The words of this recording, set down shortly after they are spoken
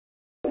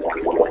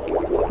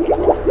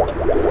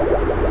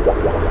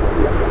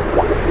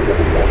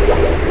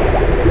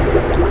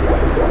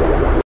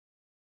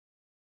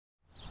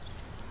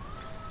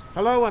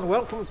Hello and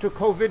welcome to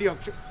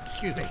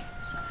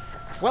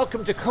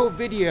Welcome to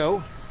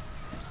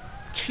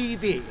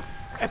COVIDEO-TV,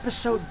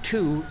 Episode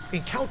 2,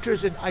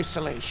 Encounters in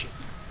Isolation.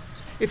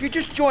 If you're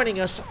just joining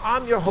us,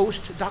 I'm your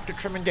host, Dr.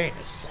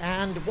 Tremendanus,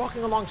 and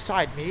walking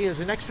alongside me is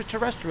an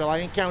extraterrestrial I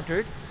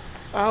encountered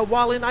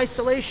while in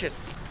isolation.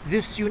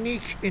 This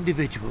unique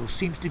individual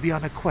seems to be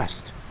on a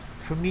quest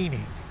for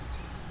meaning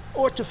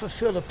or to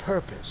fulfill a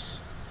purpose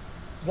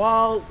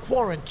while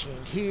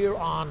quarantined here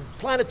on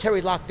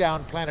planetary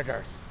lockdown planet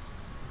Earth.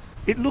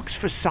 It looks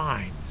for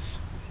signs.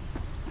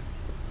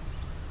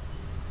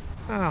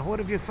 What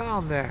have you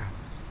found there?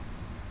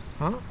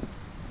 Huh?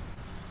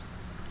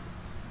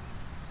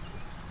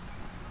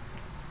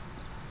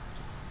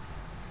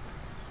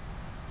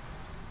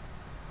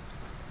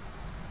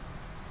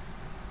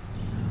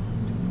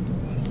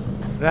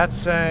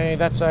 That's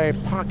a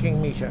parking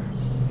meter.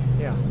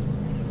 Yeah.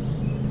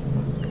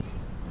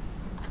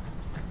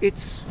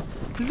 It's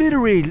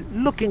literally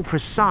looking for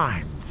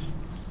signs.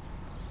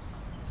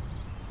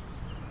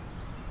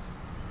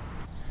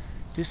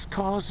 This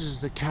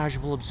causes the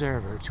casual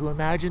observer to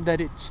imagine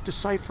that it's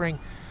deciphering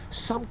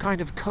some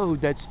kind of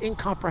code that's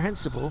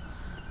incomprehensible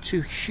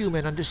to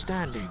human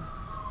understanding.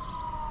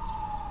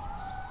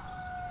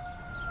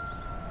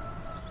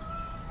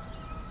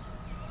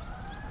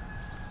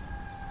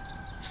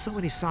 So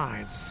many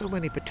signs, so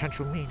many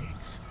potential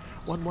meanings.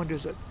 One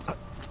wonders,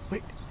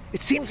 wait,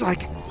 it seems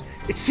like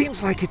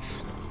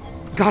it's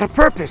got a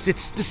purpose.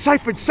 It's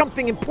deciphered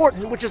something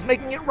important which is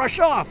making it rush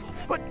off.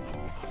 But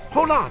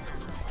hold on.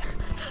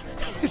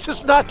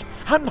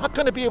 I'm not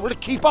going to be able to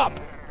keep up.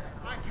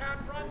 I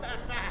can't run that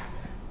fast.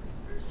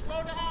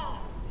 Slow down.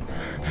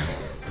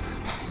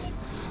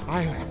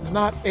 I'm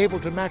not able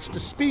to match the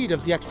speed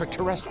of the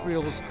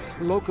extraterrestrial's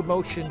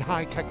locomotion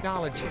high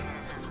technology.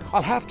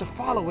 I'll have to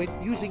follow it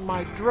using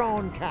my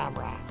drone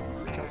camera,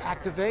 which I'll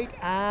activate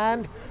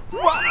and...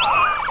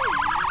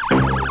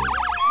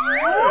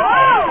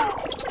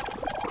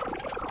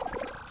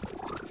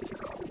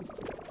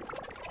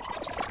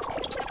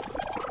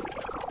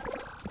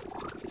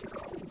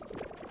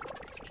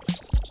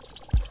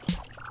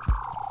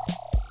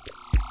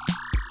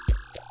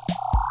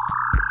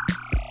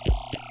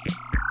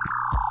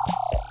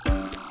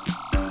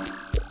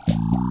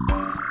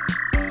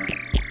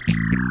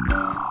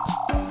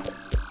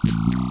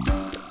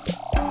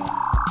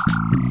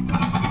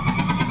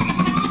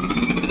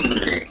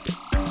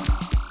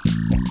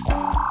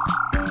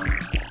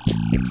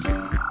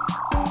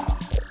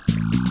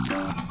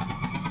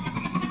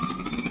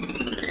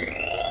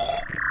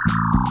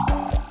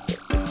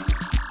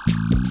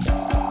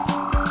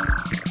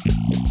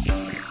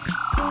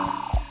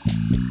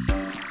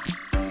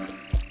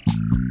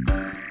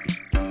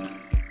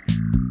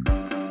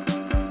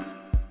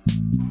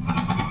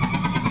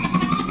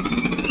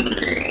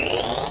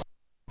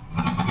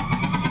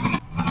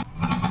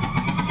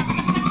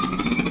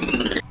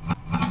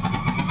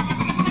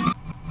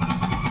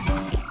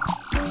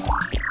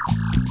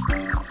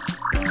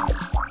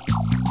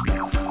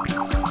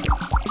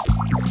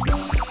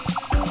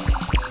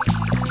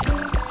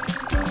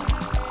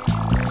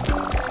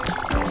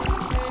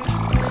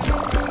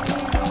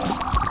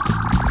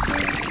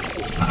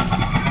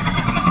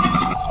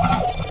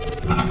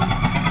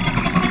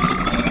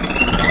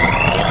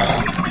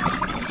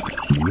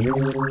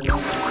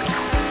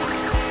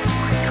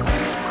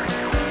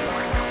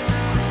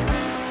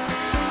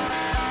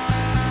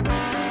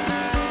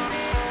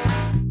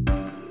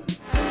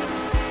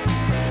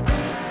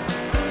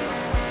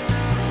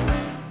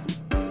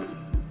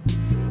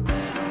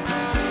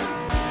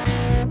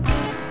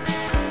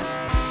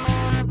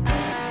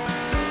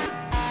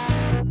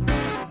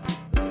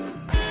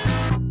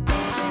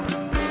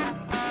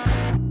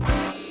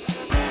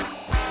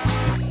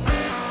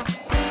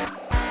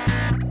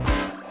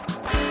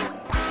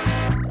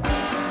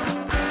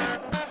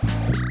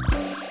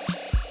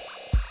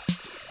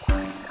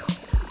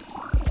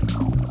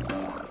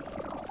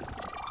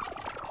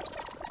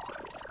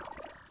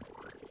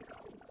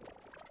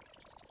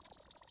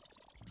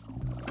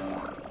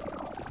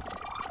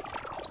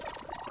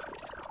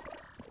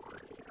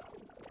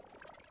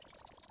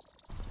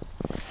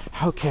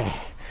 Okay,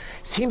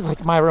 seems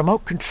like my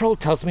remote control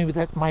tells me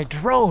that my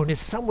drone is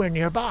somewhere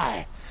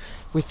nearby,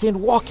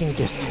 within walking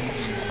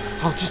distance.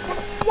 I'll just...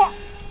 Whoa!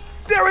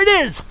 There it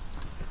is!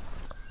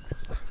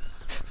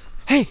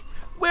 Hey,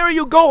 where are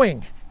you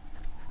going?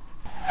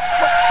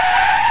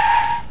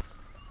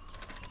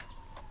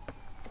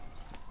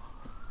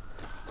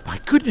 My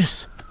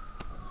goodness!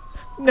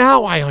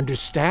 Now I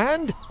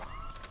understand!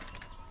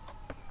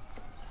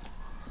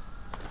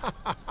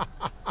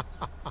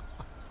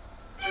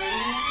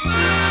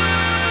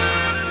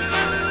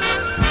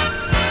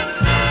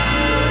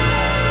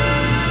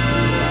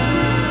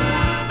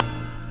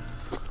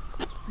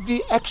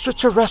 The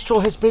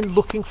extraterrestrial has been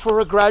looking for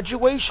a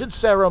graduation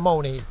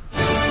ceremony.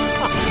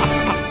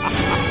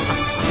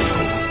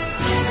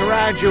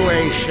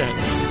 graduation.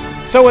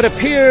 So it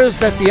appears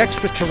that the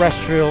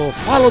extraterrestrial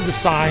followed the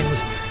signs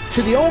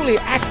to the only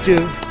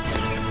active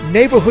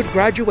neighborhood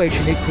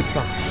graduation it could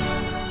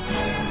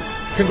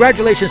find.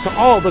 Congratulations to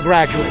all the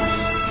graduates.